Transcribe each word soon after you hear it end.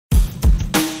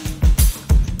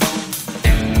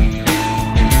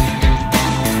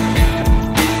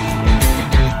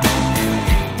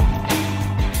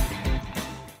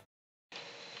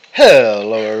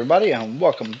Hello everybody and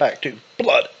welcome back to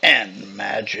Blood and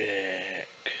Magic.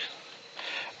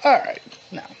 Alright,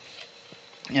 now,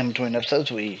 in between episodes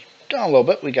we done a little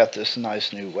bit. We got this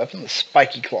nice new weapon, the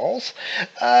spiky claws.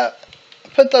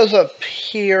 Put those up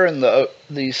here in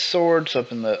these swords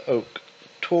up in the oak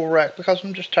tool rack because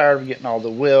I'm just tired of getting all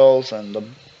the wills and the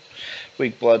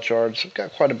weak blood shards. I've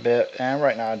got quite a bit, and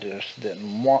right now I just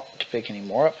didn't want to pick any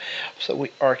more up. So we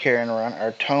are carrying around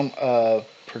our Tome of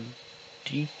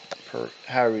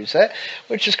however you say it,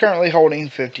 which is currently holding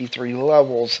 53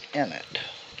 levels in it.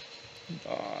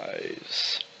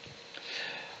 Nice.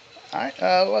 Alright,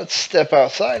 let's step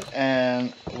outside,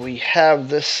 and we have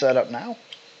this set up now.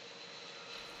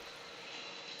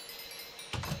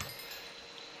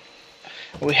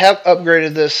 We have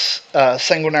upgraded this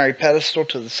sanguinary pedestal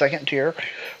to the 2nd tier,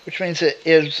 which means it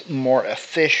is more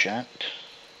efficient.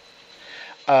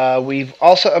 We've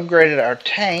also upgraded our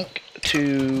tank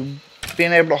to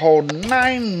being able to hold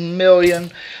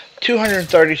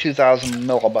 9,232,000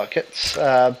 millibuckets.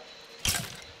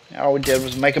 All we did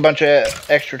was make a bunch of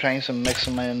extra tanks and mix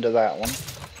them into that one.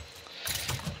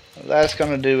 That's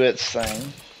going to do its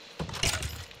thing.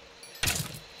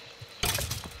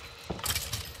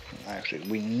 Actually,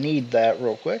 we need that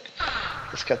real quick.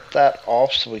 Let's cut that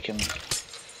off so we can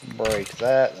break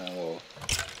that, and then we'll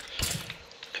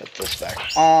cut this back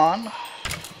on.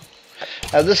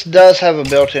 Now this does have a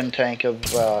built-in tank of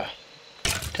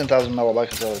 10,000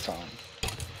 millibuckets at a time.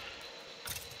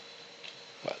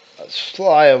 But let's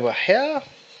fly over here.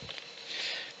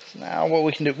 Now what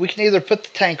we can do, we can either put the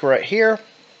tank right here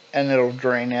and it'll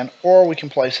drain in, or we can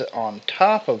place it on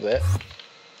top of it.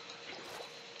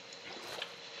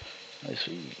 At least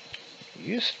we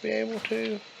used to be able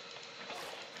to.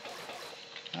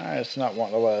 Alright, it's not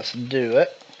wanting to let us do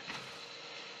it.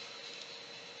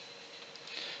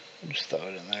 We'll just throw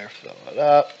it in there, fill it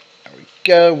up. There we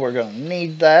go. We're going to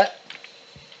need that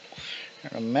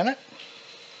in a minute.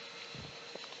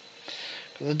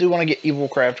 Because I do want to get Evil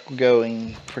Craft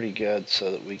going pretty good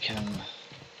so that we can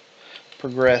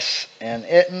progress in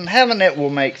it. And having it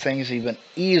will make things even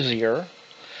easier.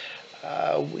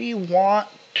 We want...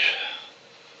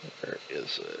 Where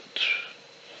is it?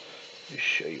 Let me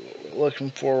show you what we're looking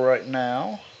for right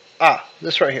now.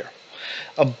 This right here.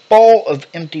 A bowl of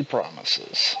empty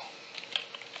promises.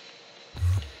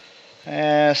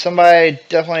 And somebody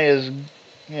definitely is,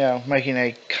 making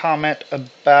a comment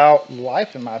about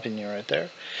life, in my opinion, right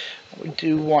there. We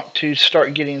do want to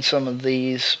start getting some of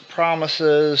these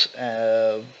promises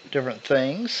of different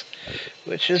things,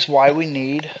 which is why we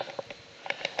need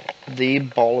the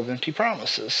bowl of empty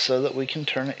promises, so that we can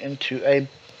turn it into a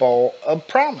bowl of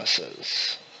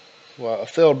promises. Well, a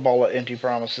filled bowl of empty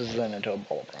promises, then into a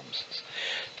bowl of promises.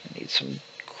 We need some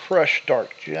crushed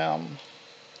dark gem.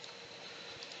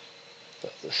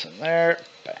 Put this in there.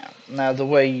 Bam. Now the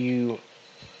way you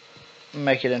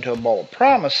make it into a bowl of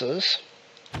promises,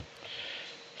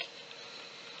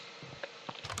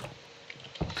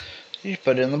 you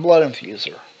put it in the blood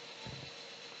infuser.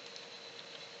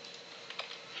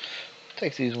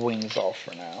 Take these wings off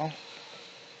for now.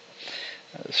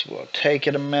 This will take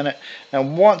it a minute. Now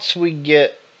once we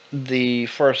get the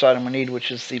first item we need, which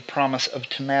is the Promise of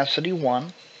Tenacity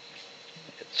 1,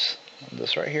 it's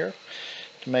this right here.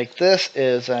 To make this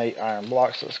is a iron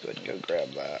block, so let's go ahead and go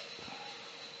grab that.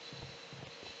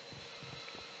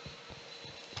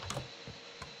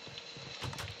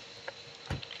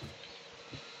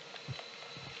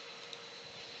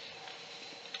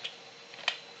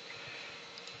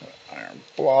 Iron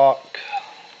block.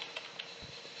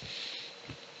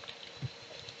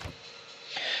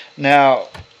 Now,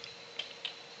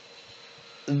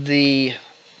 the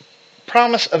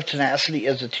Promise of Tenacity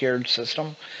is a tiered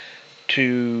system.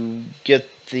 To get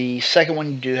the second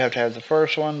one, you do have to have the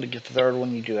first one. To get the third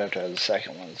one, you do have to have the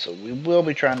second one. So we will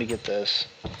be trying to get this.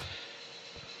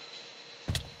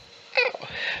 Oh,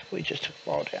 we just took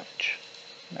ball damage.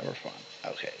 Never fun.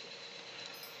 Okay.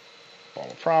 Ball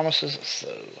of Promises.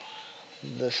 So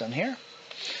this in here.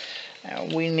 Now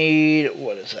we need,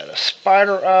 what is that? A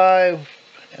Spider Eye,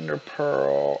 Ender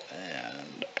Pearl,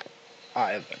 and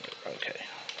Eye of Ender. Okay.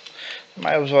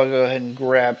 Might as well go ahead and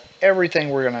grab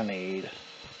everything we're going to need.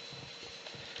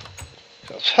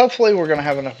 Because hopefully we're going to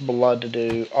have enough blood to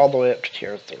do all the way up to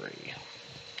tier 3.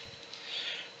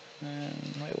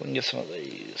 And maybe we can get some of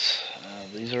these.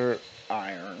 These are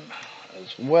iron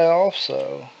as well,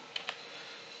 so...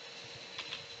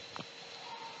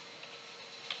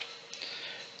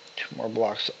 Two more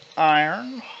blocks of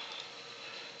iron.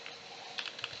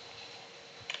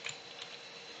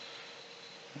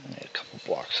 I need a couple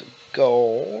blocks of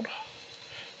gold.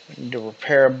 We need to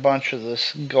repair a bunch of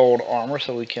this gold armor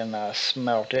so we can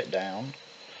smelt it down.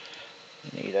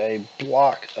 We need a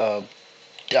block of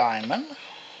diamond.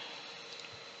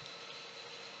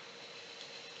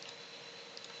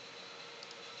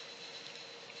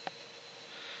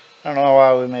 I don't know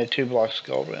why we made 2 blocks of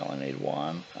gold. We only need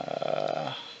 1.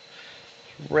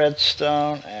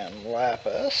 Redstone and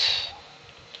lapis.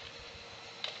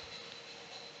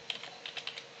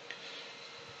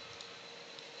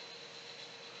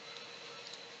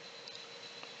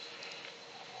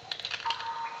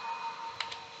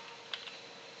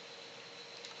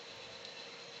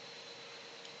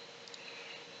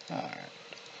 Alright,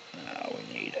 now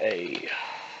we need a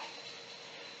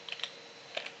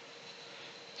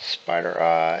spider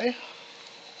eye.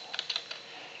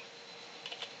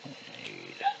 We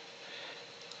need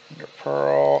ender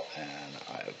pearl and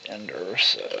eye of ender,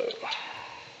 so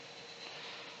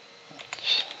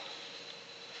let's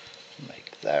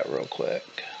make that real quick.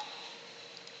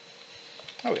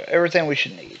 There we go, everything we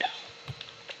should need.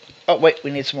 Oh wait,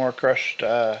 we need some more crushed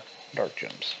dark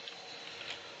gems.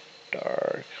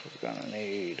 Dark, we're gonna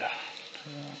need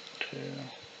 2,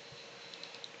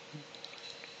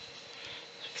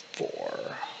 4,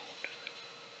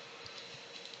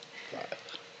 5.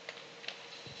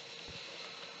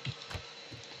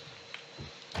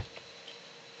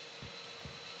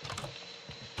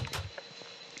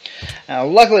 Now,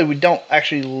 luckily, we don't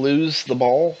actually lose the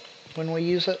ball when we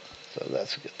use it, so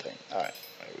that's a good thing. Alright,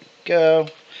 there we go.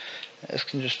 This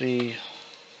can just be,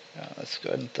 let's go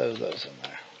ahead and throw those in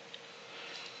there.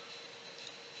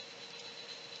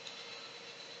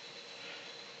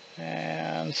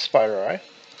 And spider eye.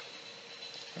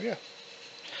 There we go.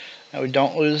 Now we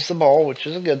don't lose the ball, which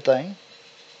is a good thing.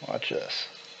 Watch this.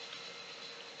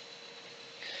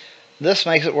 This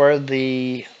makes it where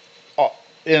the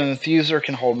infuser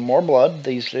can hold more blood,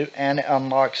 these do, and it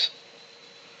unlocks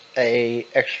a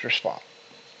extra spot.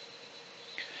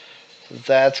 So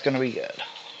that's going to be good.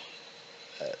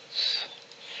 Let's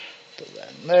throw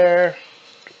that in there.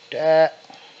 Do that.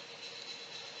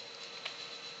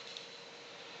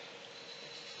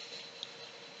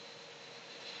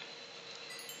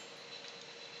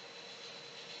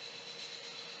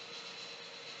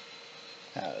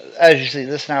 As you see,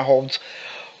 this now holds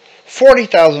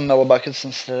 40,000 millibuckets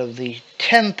instead of the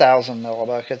 10,000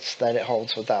 millibuckets that it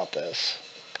holds without this.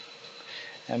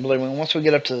 And believe me, once we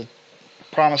get up to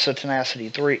Promise of Tenacity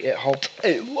 3, it holds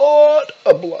a lot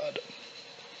of blood.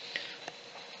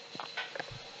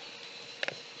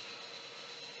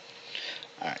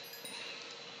 Alright.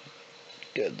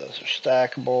 Good, those are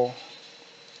stackable.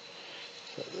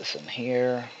 Put this in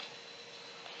here.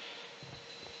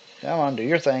 Come on, do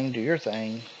your thing, do your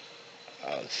thing.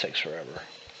 Oh, this takes forever.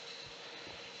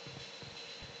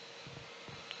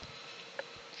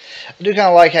 I do kind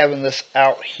of like having this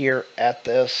out here at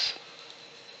this.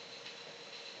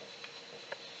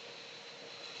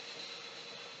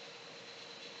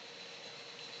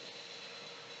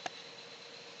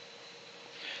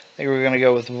 I think we're going to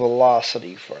go with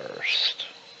velocity first.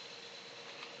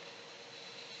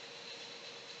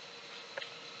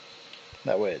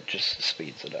 That way it just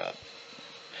speeds it up.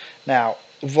 Now,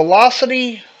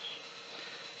 velocity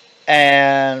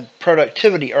and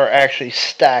productivity are actually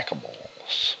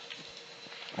stackables.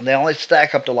 And they only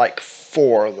stack up to like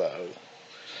 4 though.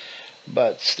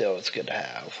 But still, it's good to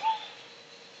have.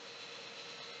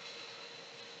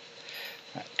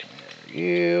 Alright, come here,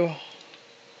 you.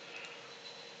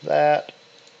 That,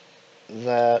 and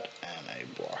a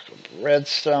block of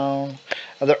redstone.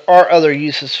 Now, there are other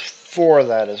uses for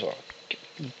that as well.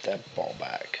 Get that ball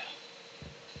back.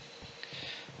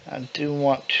 I do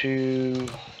want to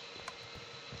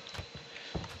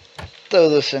throw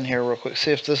this in here real quick.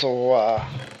 See if this will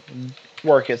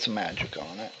work its magic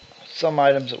on it. Some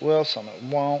items it will, some it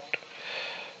won't.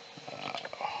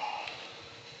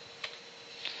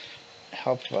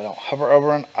 Helps if I don't hover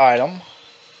over an item.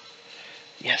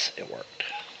 Yes, it worked.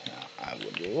 Now, I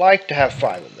would like to have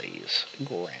 5 of these,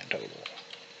 grand total.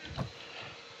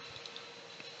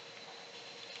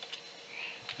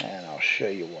 And I'll show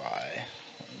you why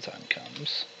when the time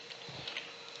comes.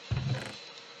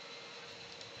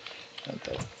 I'll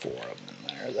throw 4 of them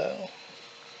in there, though.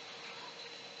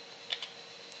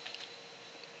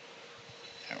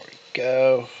 There we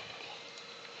go.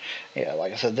 Yeah,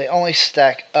 like I said, they only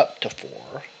stack up to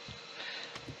 4.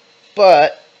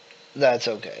 But that's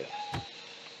okay.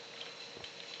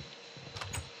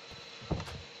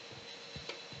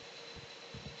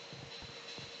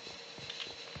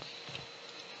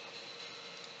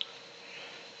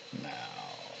 Now,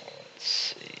 let's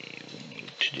see, we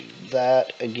need to do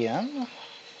that again.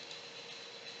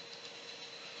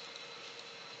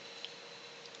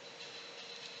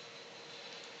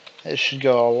 It should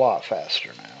go a lot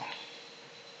faster now.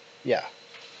 Yeah,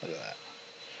 look at that.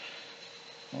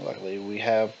 Luckily, we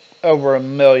have over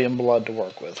 1 million blood to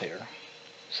work with here.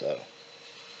 So,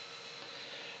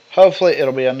 hopefully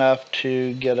it'll be enough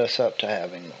to get us up to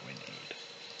having what we need.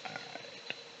 Alright.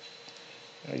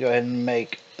 I'm going to go ahead and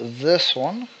make this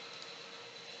one.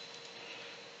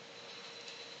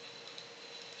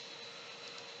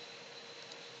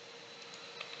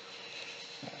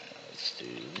 Alright, let's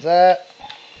do that.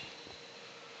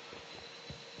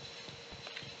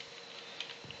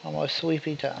 Almost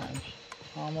sweepy time.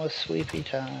 Almost sweepy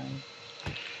time.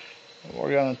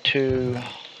 We're going to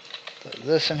throw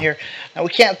this in here. Now we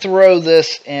can't throw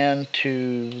this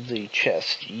into the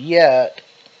chest yet.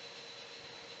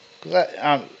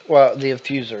 Well, the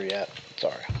infuser yet.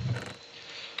 Sorry.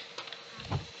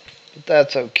 But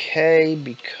that's okay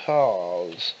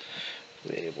because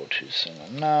we're able to soon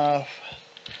enough.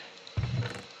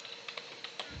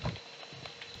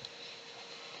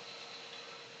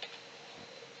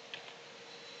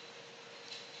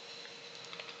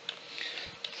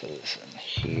 So this in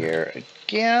here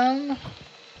again.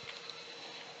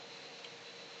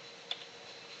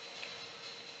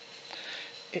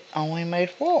 It only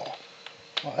made 4.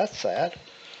 Well, that's sad.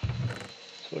 So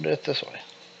we'll do it this way.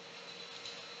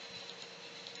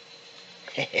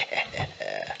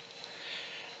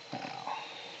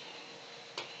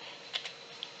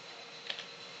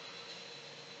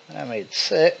 Now, I made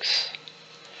 6.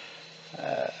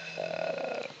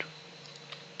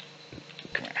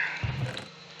 Come here.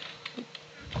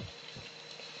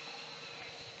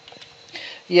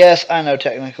 Yes, I know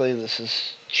technically this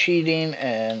is cheating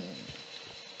and,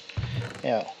 you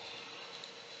know,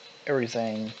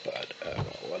 everything, but well,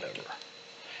 whatever.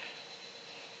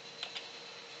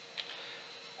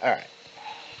 Alright.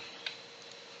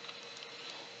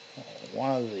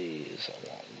 One of these. I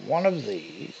want one of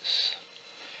these.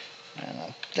 And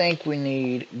I think we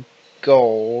need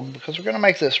gold, because we're going to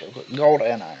make this real quick. Gold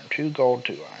and iron. 2 gold,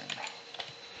 2 iron.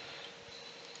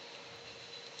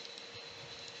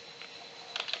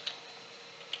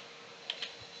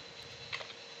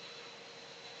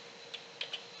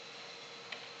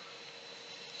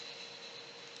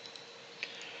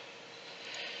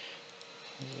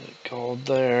 Gold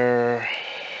there.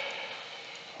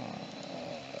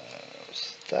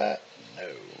 Was that? No.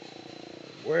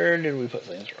 Where did we put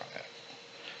things wrong at?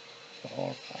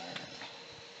 Gold, iron.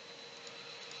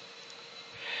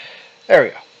 There we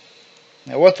go.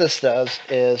 Now what this does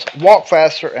is walk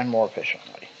faster and more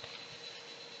efficiently.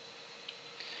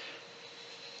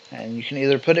 And you can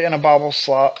either put it in a bobble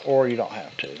slot or you don't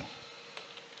have to.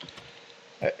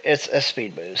 It's a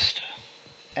speed boost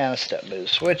and a step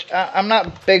boost, which I'm not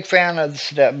a big fan of the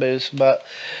step boost, but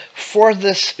for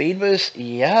this speed boost,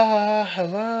 yeah,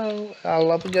 hello, I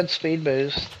love a good speed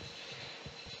boost.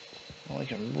 We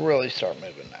can really start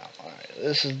moving now. Alright,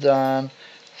 this is done.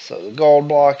 So the gold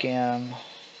block in.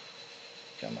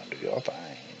 Come on, do your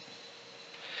thing.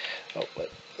 Oh, but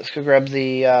let's go grab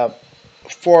the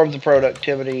 4 of the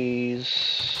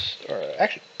productivities, or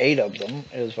actually 8 of them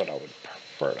is what I would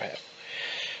prefer to have.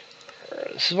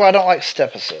 This is why I don't like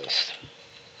step assist.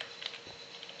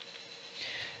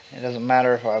 It doesn't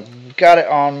matter if I've got it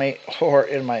on me or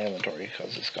in my inventory,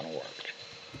 because it's going to work.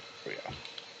 Here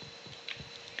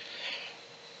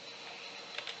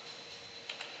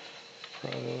we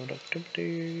go.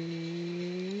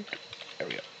 Productivity. There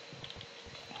we go.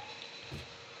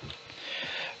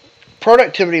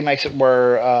 Productivity makes it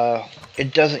where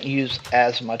it doesn't use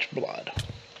as much blood.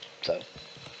 So,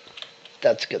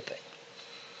 that's a good thing.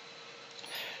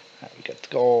 Alright, we got the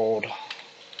gold.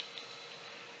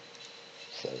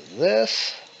 So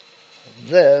this,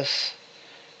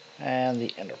 and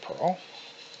the ender pearl.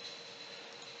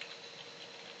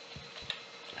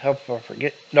 Hope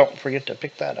I don't forget to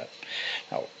pick that up.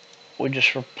 Now, we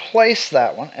just replace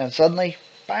that one, and suddenly,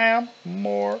 bam,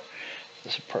 more.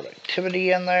 There's some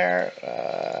productivity in there.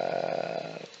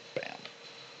 Bam.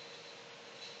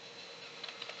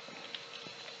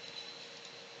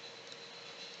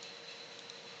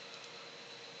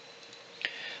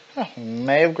 Oh,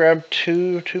 may have grabbed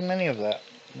too many of that.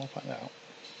 We'll find out.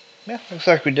 Yeah, looks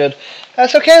like we did.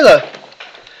 That's okay though.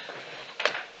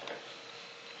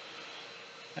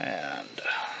 And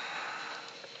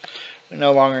we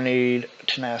no longer need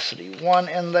tenacity 1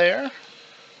 in there.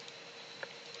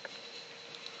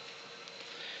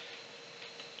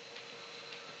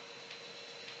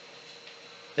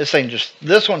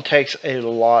 This one takes a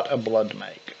lot of blood to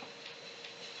make.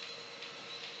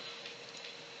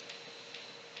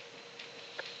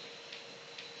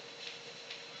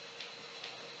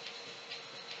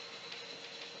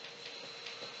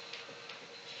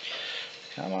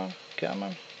 Come on, come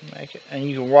on, make it. And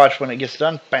you can watch when it gets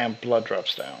done, bam, blood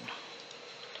drops down.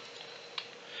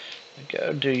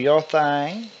 Go do your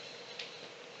thing.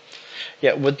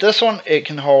 Yeah, with this one, it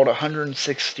can hold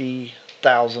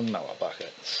 160,000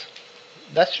 millibuckets.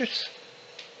 That's just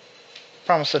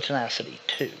promise of tenacity,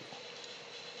 too.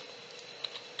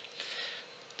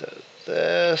 Throw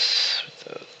this,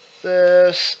 throw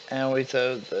this, and we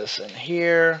throw this in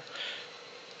here.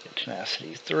 Get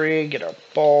tenacity 3, get our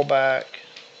ball back.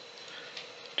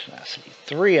 Tenacity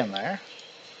 3 in there.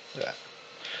 Look at that.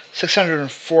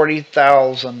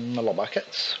 640,000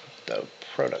 millibuckets. The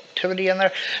productivity in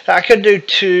there. I could do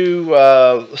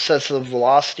 2 sets of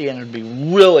velocity and it'd be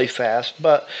really fast,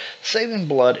 but saving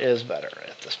blood is better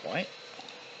at this point.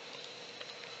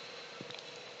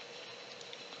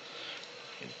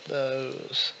 Get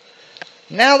those.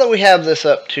 Now that we have this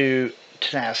up to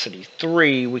tenacity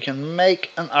 3, we can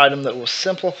make an item that will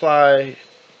simplify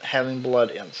having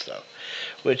blood in stuff,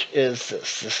 which is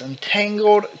this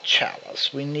entangled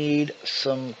chalice. We need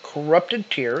some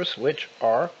corrupted tears, which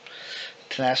are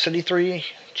tenacity 3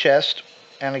 chest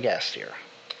and a gas tier.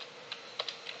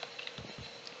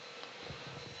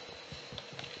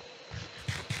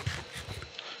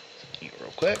 Eat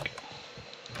real quick.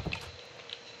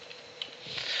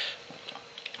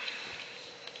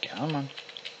 Come on,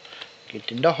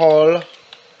 get in the hole.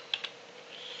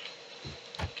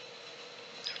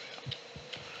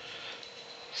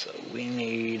 So we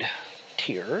need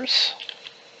tears.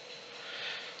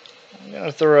 I'm going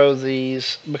to throw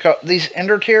these, because these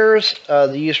ender tears,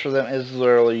 the use for them is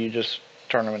literally you just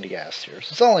turn them into gas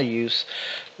tears. It's only use.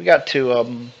 We got 2 of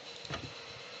them.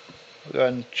 We'll go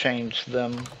ahead and change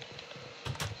them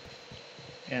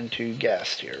into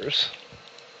gas tears.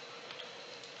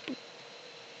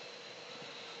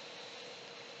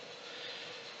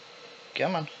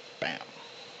 Come on. Bam.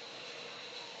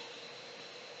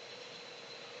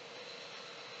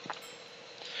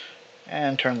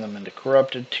 And turn them into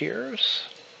corrupted tears.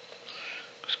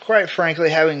 Because quite frankly,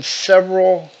 having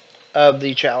several of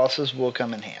the chalices will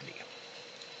come in handy.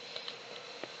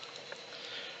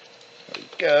 There we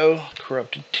go.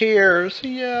 Corrupted tears.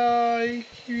 Yay!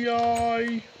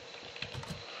 Yay!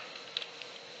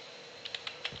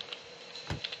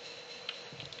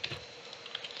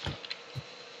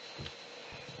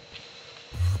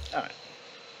 Alright.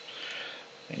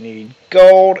 We need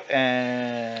gold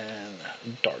and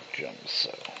dark gems,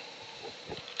 so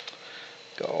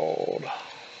gold,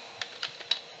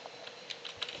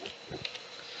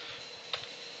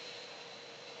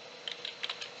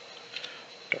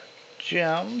 dark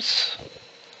gems.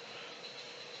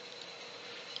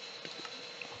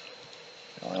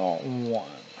 I only want 1,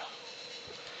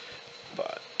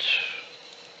 but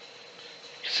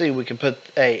see, we can put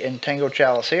a entangled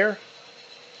chalice here.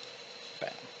 Bam.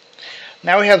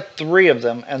 Now we have 3 of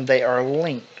them, and they are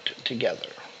linked together.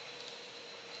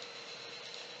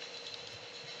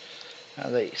 Now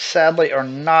they sadly are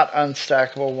not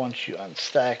unstackable once you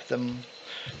unstack them,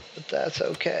 but that's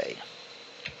okay.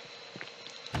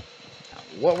 Now,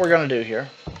 what we're going to do here,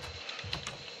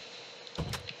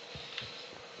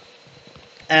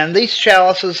 and these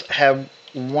chalices have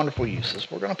wonderful uses.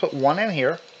 We're going to put 1 in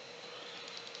here.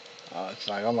 It's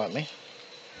not going to let me.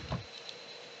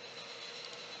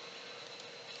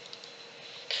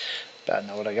 But I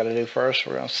know what I got to do first.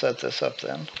 We're going to set this up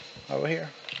then over here.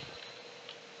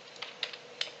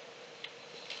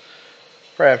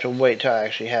 Probably have to wait till I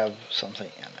actually have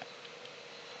something in it.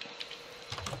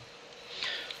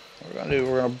 What we're going to do,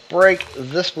 we're going to break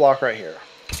this block right here.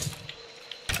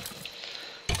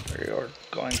 We are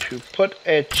going to put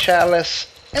a chalice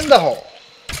in the hole.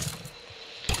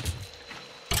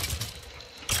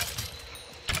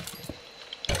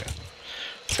 There we go.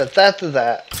 Set that to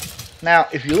that. Now,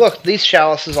 if you look, these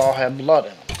chalices all have blood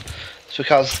in them. It's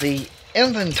because the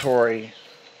inventory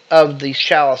of these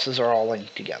chalices are all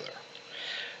linked together,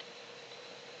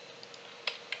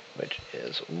 which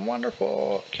is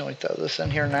wonderful. Can we throw this in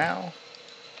here now?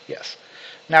 Yes.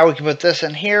 Now we can put this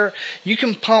in here. You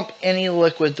can pump any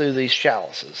liquid through these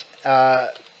chalices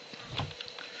that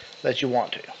you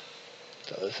want to.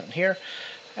 Throw this in here.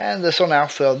 And this will now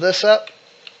fill this up.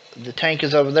 The tank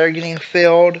is over there getting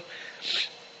filled.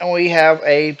 And we have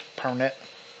a permanent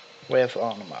way of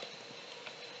filling them up.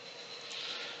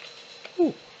 Ooh,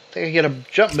 I think I get a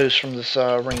jump boost from this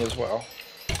ring as well.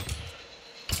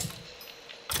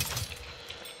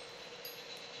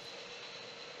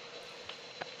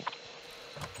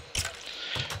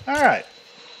 Alright,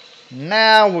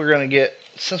 now we're going to get,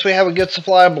 since we have a good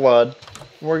supply of blood,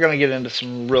 we're going to get into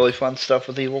some really fun stuff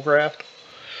with Evilcraft.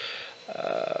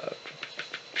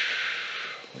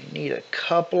 We need a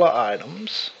couple of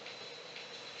items.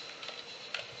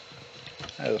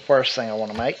 That's the first thing I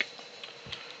want to make.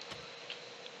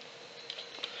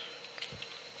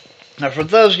 Now, for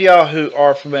those of y'all who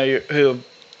are familiar, who have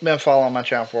been following my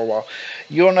channel for a while,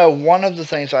 you'll know one of the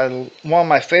things one of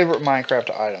my favorite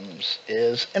Minecraft items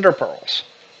is ender pearls.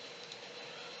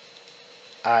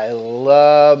 I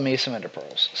love me some ender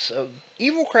pearls. So,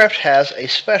 EvilCraft has a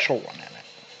special one in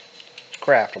it.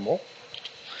 Craftable.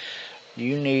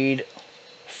 You need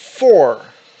 4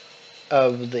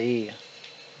 of the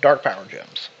dark power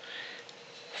gems,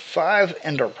 5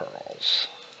 ender pearls,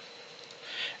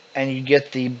 and you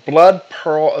get the blood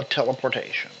pearl of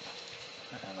teleportation.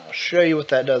 And I'll show you what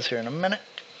that does here in a minute.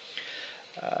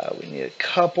 We need a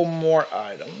couple more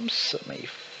items. Let me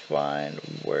find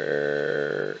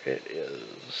where it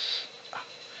is.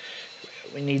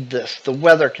 We need this, the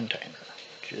weather container,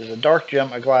 which is a dark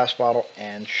gem, a glass bottle,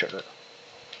 and sugar.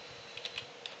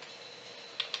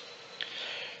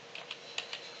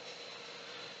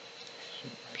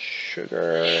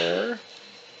 Sugar.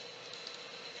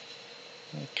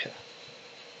 Okay.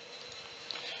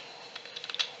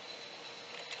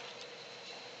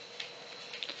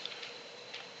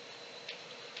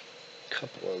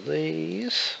 Couple of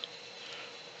these.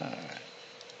 Alright.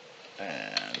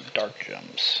 And dark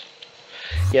gems.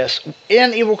 Yes,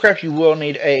 in EvilCraft you will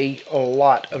need a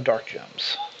lot of dark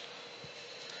gems.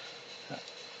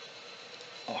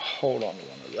 I'll hold on to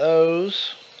one of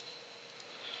those.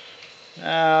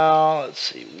 Now, let's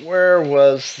see, where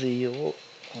was the...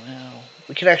 Well,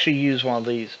 we could actually use one of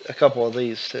these, a couple of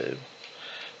these too.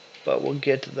 But we'll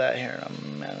get to that here in a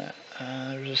minute.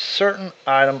 There's a certain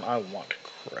item I want to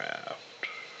craft.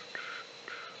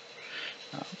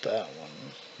 Not that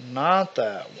one. Not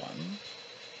that one.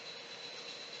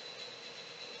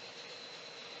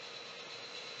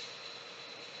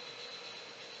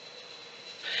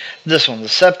 This one, the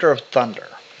Scepter of Thunder.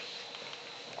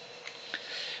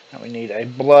 Now we need a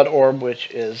blood orb,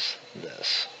 which is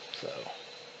this. So,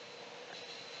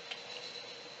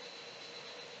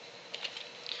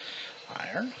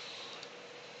 iron.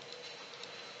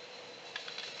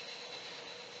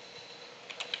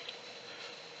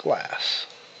 Glass.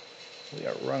 We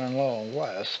are running low on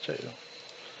glass too.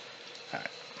 Alright.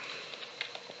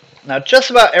 Now just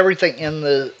about everything in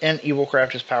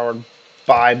EvilCraft is powered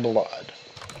by blood.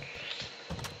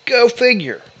 Go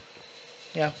figure.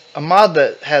 Yeah, a mod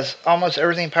that has almost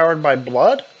everything powered by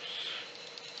blood?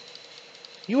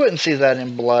 You wouldn't see that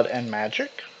in Blood and Magic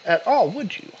at all,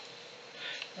 would you?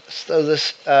 Let's throw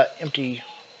this empty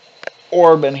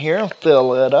orb in here and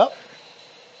fill it up.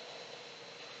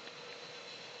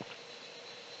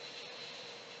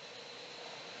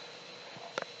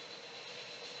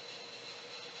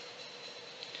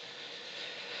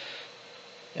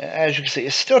 As you can see,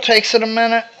 it still takes it a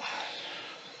minute.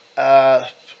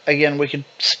 Again, we could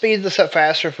speed this up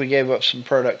faster if we gave up some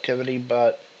productivity,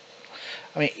 but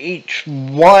I mean, each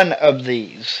one of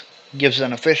these gives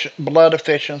an blood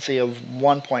efficiency of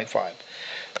 1.5.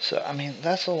 So, I mean,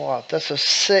 that's a lot. That's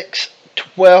a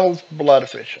 12 blood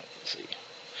efficiency.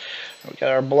 We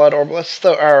got our blood orb. Let's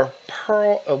throw our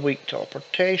pearl of weak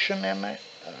teleportation in there.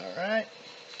 Alright.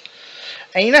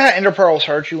 And you know how ender pearls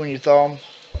hurt you when you throw them?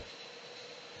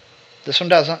 This one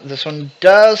doesn't. This one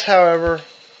does, however.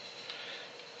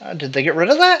 Did they get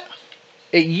rid of that?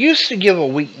 It used to give a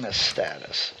weakness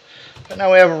status. But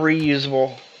now we have a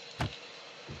reusable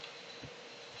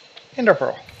ender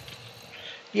pearl.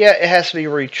 Yeah, it has to be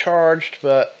recharged,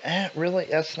 but really,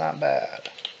 that's not bad.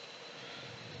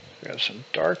 We have some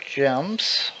dark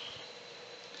gems.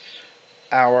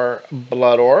 Our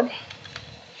blood orb.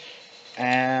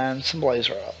 And some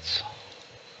blaze rods.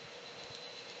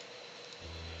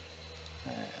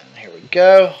 And here we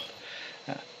go.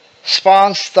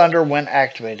 Spawns thunder when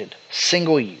activated.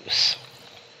 Single use.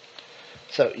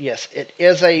 So yes, it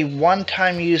is a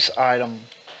one-time use item,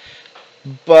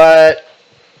 but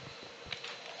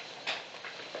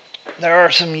there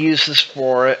are some uses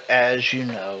for it, as you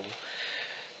know.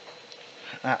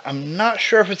 I'm not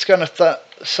sure if it's going to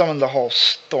summon the whole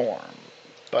storm,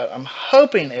 but I'm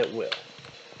hoping it will,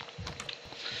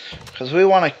 because we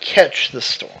want to catch the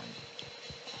storm.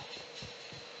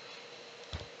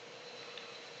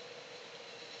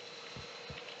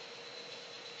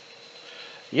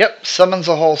 Yep, summons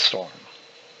a whole storm.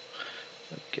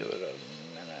 Let's give it a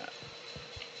minute.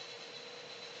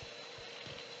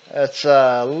 Let's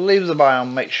leave the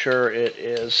biome, make sure it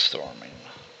is storming.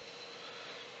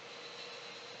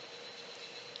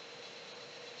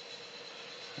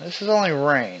 This is only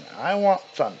rain. I want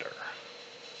thunder.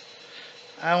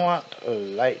 I want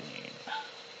lightning.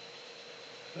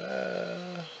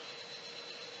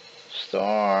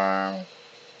 storm.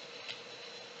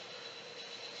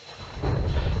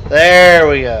 There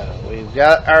we go. We've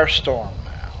got our storm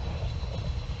now.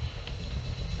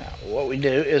 Now, what we do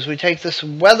is we take this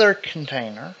weather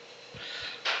container,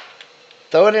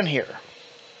 throw it in here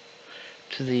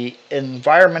to the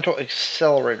environmental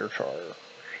accelerator charter.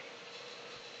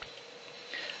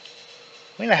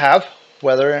 We're going to have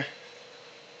weather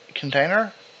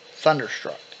container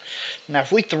thunderstruck. Now,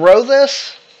 if we throw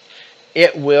this,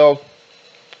 it will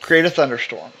create a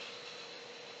thunderstorm.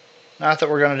 Not that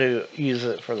we're going to use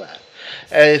it for that.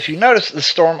 If you notice, the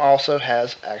storm also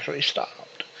has actually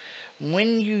stopped.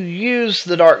 When you use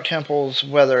the Dark Temple's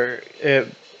weather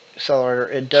accelerator,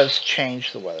 it does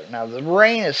change the weather. Now, the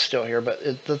rain is still here,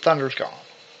 but the thunder's gone.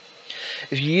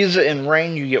 If you use it in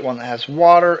rain, you get one that has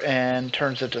water and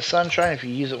turns it to sunshine. If you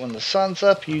use it when the sun's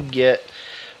up, you get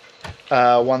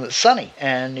one that's sunny.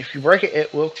 And if you break it,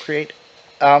 it will create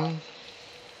a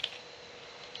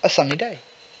sunny day.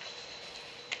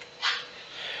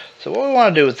 So what we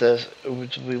want to do with this,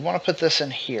 we want to put this in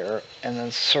here and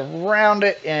then surround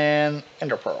it in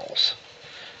ender pearls.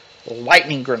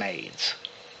 Lightning grenades.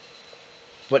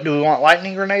 What do we want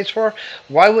lightning grenades for?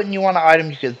 Why wouldn't you want an item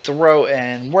you could throw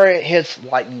and where it hits,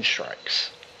 lightning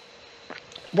strikes?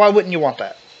 Why wouldn't you want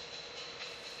that?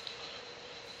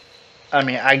 I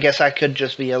mean, I guess I could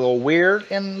just be a little weird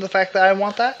in the fact that I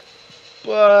want that.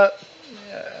 But,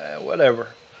 whatever.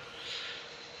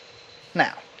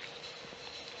 Now.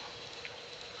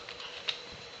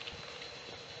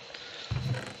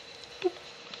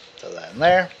 Throw that in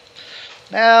there.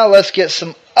 Now let's get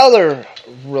some other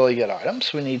really good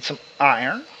items. We need some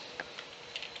iron. 1,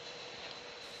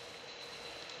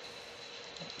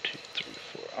 2, 3,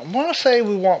 4. I want to say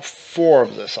we want 4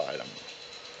 of this item.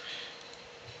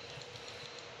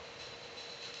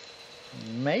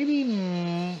 Maybe,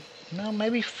 no,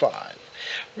 maybe 5.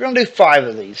 We're going to do 5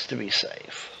 of these to be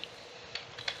safe.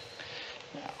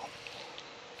 Now,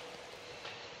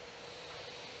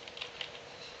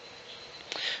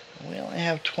 we only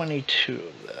have 22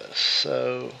 of this,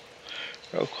 so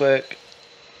real quick,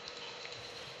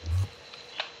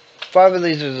 5 of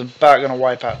these is about going to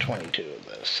wipe out 22 of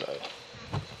this, so.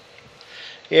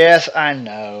 Yes, I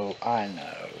know.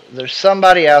 There's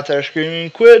somebody out there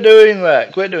screaming, quit doing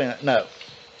that, quit doing that. No.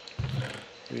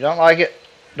 If you don't like it,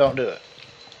 don't do it.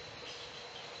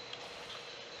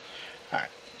 Alright.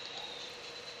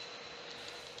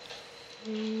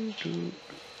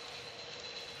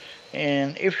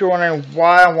 And if you're wondering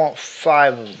why I want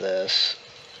 5 of this,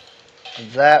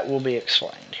 that will be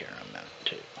explained here in a minute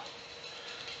too.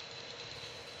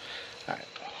 Alright.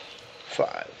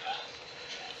 5.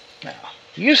 Now,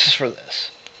 uses for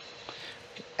this.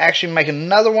 Actually make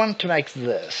another one to make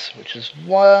this, which is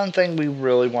one thing we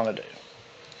really want to do.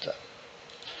 So,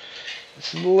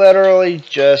 it's literally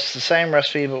just the same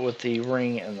recipe, but with the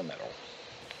ring in the middle.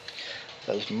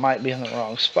 Those might be in the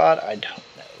wrong spot. I don't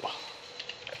know.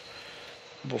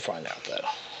 We'll find out though.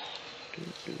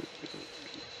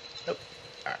 Nope.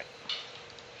 Alright.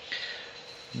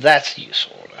 That's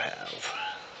useful to have.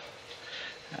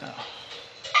 Now,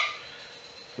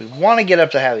 we want to get up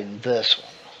to having this one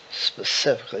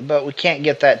specifically, but we can't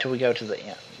get that till we go to the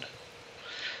end.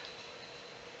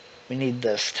 We need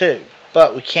this too,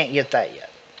 but we can't get that yet.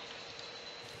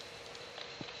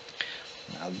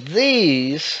 Now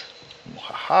these,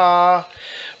 haha,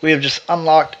 we have just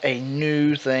unlocked a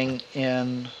new thing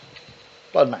in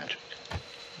Blood Magic.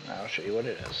 Now I'll show you what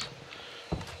it is.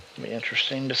 It'll be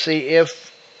interesting to see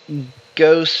if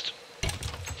Ghost...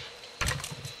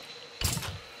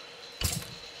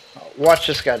 Oh, watch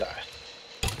this guy die.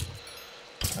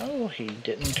 Oh, he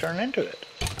didn't turn into it.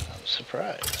 I'm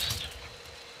surprised.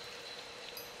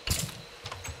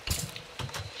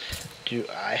 Do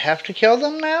I have to kill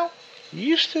them now?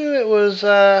 Used to it was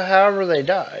however they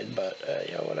died, but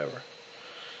yeah, whatever.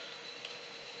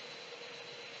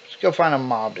 Let's go find a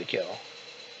mob to kill.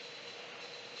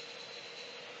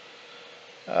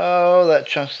 Oh, that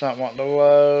chunk's not wanting to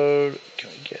load. Can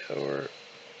we get over?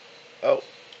 Oh.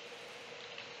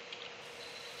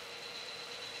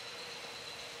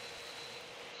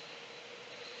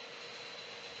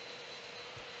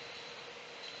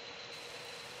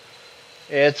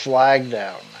 It's lagged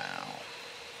out now.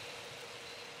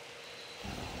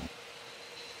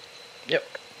 Yep.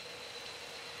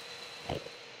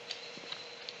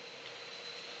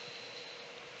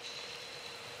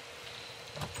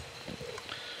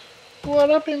 What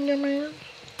up in there, man?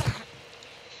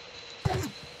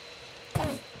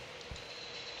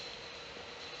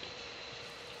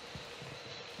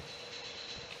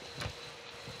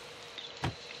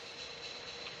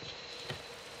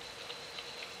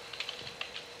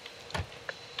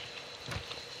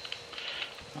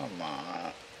 Come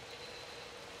on.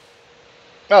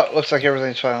 Oh, it looks like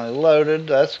everything's finally loaded.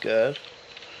 That's good.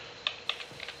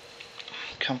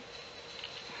 Come.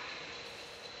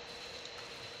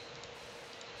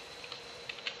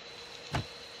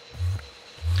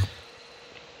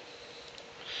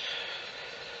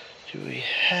 Do we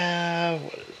have,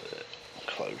 what is it?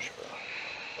 Closure.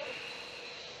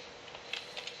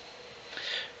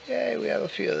 Yay, we have a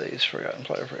few of these. Forgotten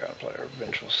player,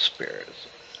 vengeful spirits.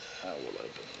 I will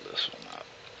open this one up.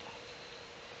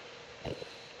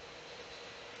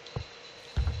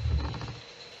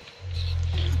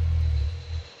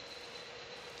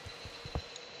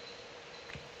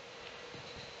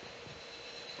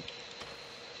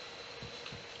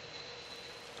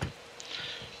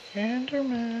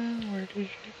 Enderman, where did you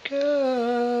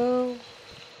go?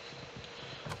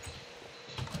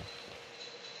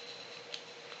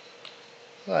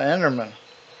 The Enderman.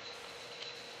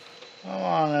 Come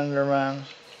on, Enderman.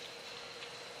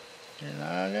 You're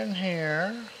not in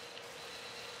here.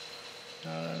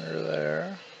 Not under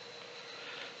there.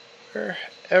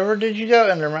 Wherever did you go,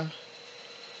 Enderman?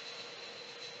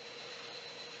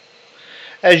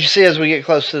 As you see, as we get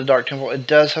close to the Dark Temple, it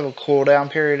does have a cooldown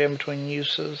period in between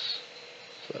uses.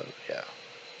 So, yeah.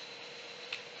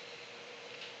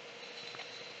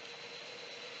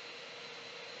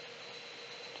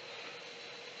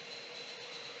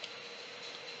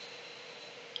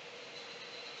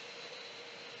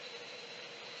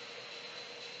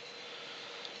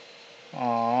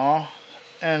 Aww.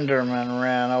 Enderman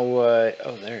ran away.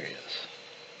 Oh, there he is.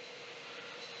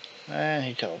 And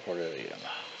he teleported again.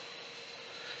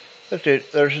 Look, dude,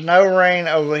 there's no rain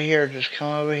over here. Just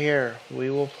come over here. We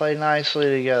will play nicely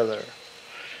together.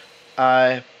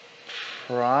 I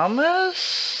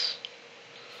promise?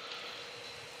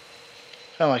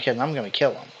 Oh my kidding, I'm gonna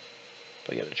kill him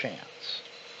if I get a chance.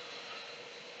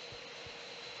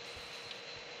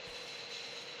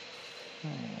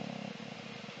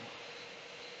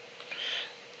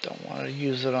 Don't want to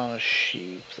use it on a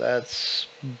sheep. That's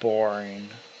boring.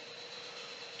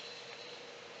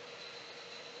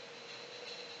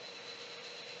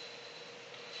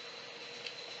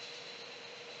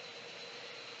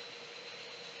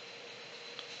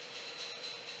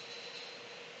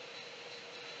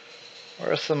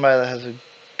 Or somebody that has a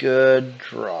good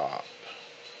drop.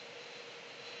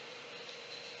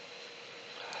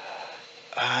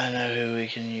 I know who we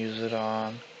can use it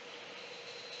on.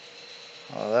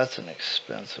 Oh, that's an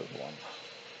expensive one.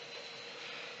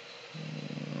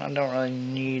 I don't really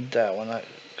need that one,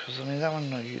 because I mean that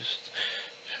one I used.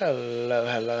 Hello,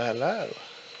 hello, hello.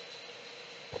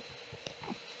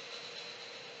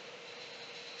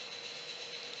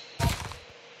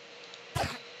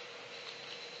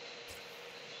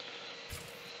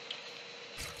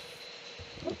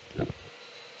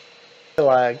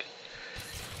 Lag.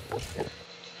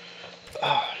 Oh,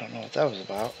 I don't know what that was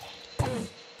about.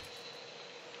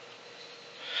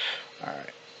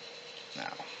 Alright.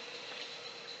 Now.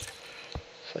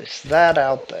 Place that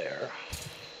out there.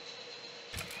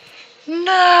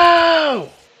 No!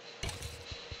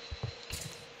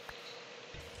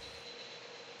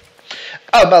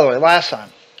 Oh, by the way, last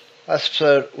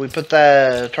episode, we put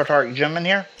the Tartaric gem in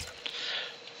here.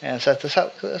 And set this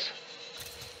up like this.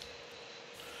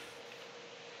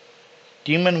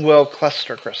 Demon Will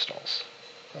Cluster Crystals.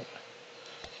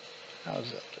 How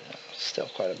is it? Still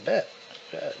quite a bit.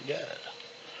 Good, good.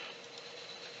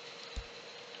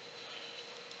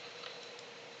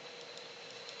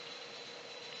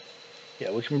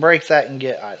 Yeah, we can break that and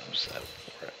get items though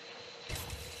for it.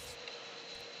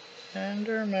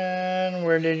 Enderman,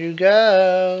 where did you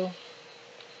go?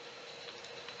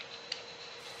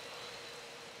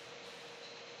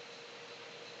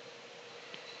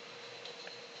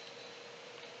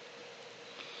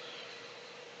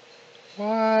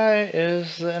 Why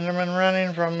is the Enderman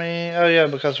running from me? Oh yeah,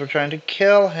 because we're trying to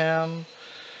kill him.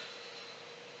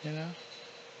 You know?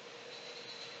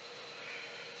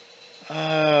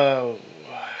 Oh.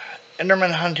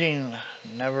 Enderman hunting,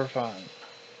 never fun.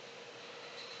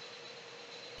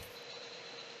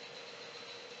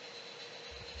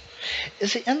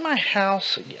 Is he in my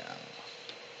house again?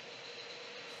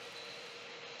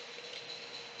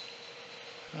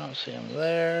 I don't see him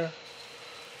there.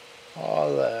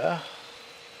 All there.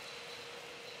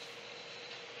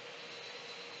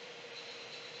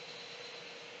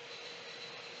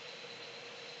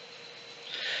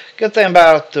 Good thing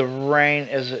about the rain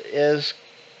is it is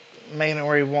making it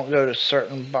where you won't go to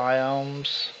certain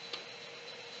biomes.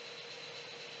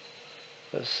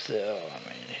 But still, I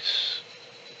mean, it's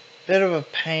a bit of a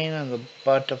pain in the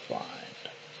butt to find.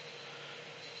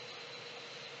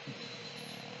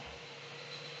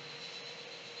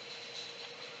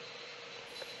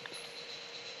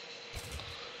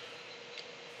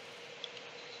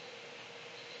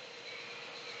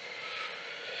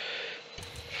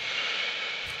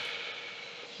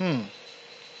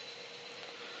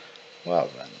 Well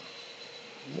then,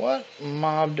 what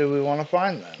mob do we want to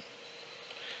find then?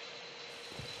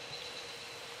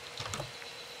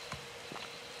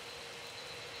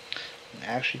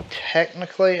 Actually,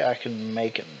 technically, I can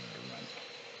make Enderman.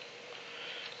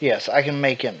 Yes, I can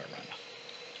make Enderman.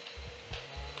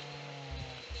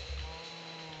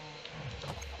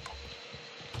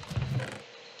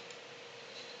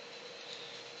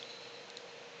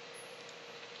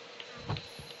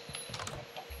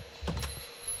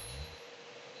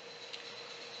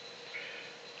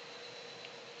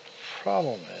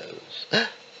 Problem is,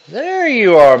 there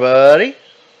you are, buddy.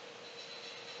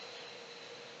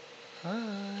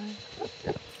 Hi.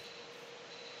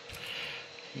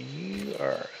 You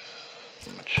are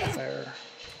much higher.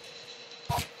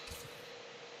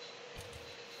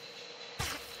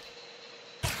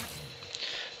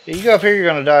 Yeah, you go up here, you're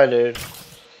gonna die, dude.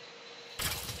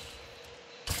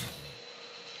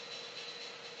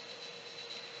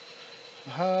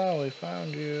 Aha, we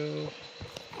found you.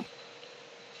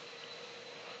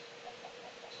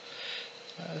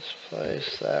 Let's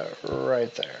place that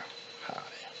right there. Hi.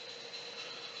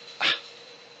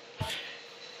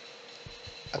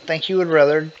 I think you would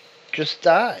rather just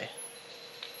die.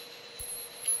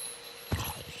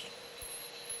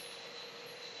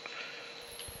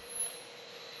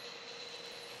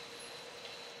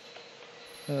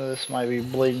 This might be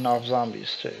bleeding off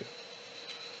zombies too.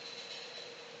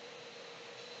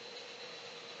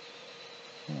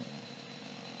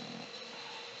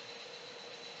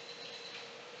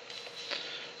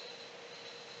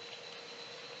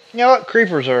 You know what?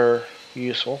 Creepers are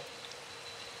useful.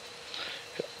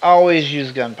 Always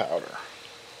use gunpowder.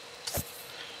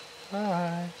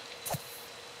 Hi.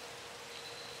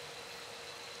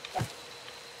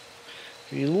 If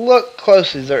you look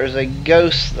closely, there is a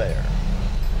ghost there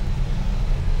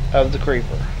of the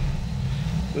creeper.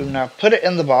 We've now put it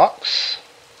in the box.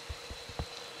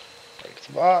 Break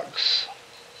the box.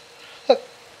 Look,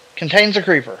 contains a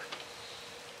creeper.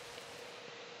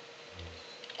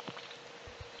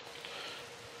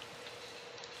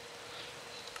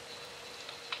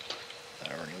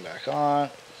 Turning back on.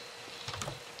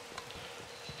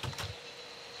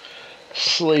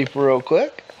 Sleep real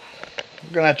quick.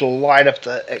 We're gonna have to light up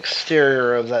the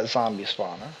exterior of that zombie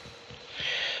spawner.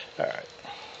 Alright,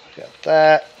 got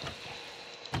that.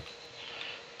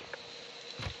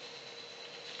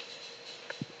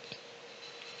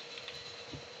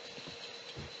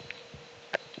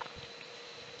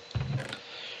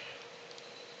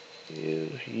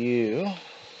 You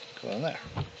go in there.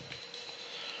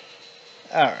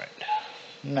 Alright,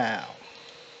 now.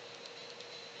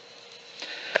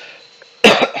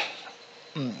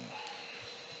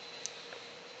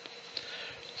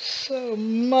 So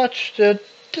much to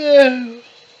do.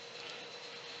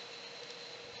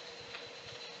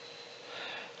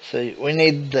 See, we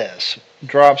need this.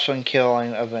 Drops when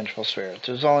killing a vengeful spirit.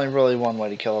 There's only really one way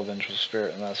to kill a vengeful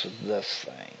spirit, and that's with this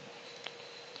thing.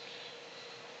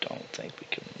 Don't think we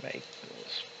can make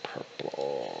this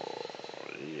purple.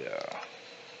 Yeah.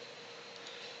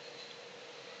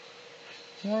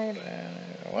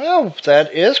 Well,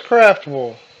 that is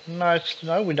craftable. Nice to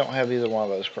know we don't have either one of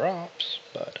those crops,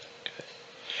 but okay.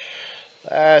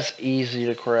 That's easy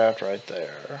to craft right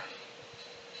there.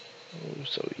 Oh,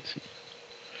 so easy.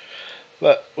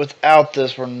 But without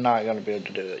this, we're not going to be able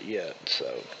to do it yet,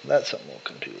 so that's something we'll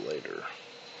come to later.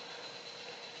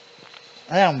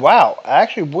 And wow,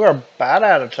 actually, we're about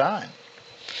out of time.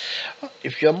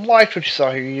 If you liked what you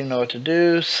saw here, you know what to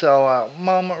do. Sell out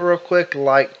moment real quick.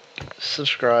 Like,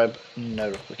 subscribe,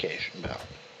 notification bell.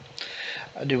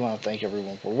 I do want to thank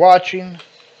everyone for watching,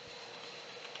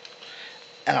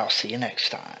 and I'll see you next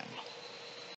time.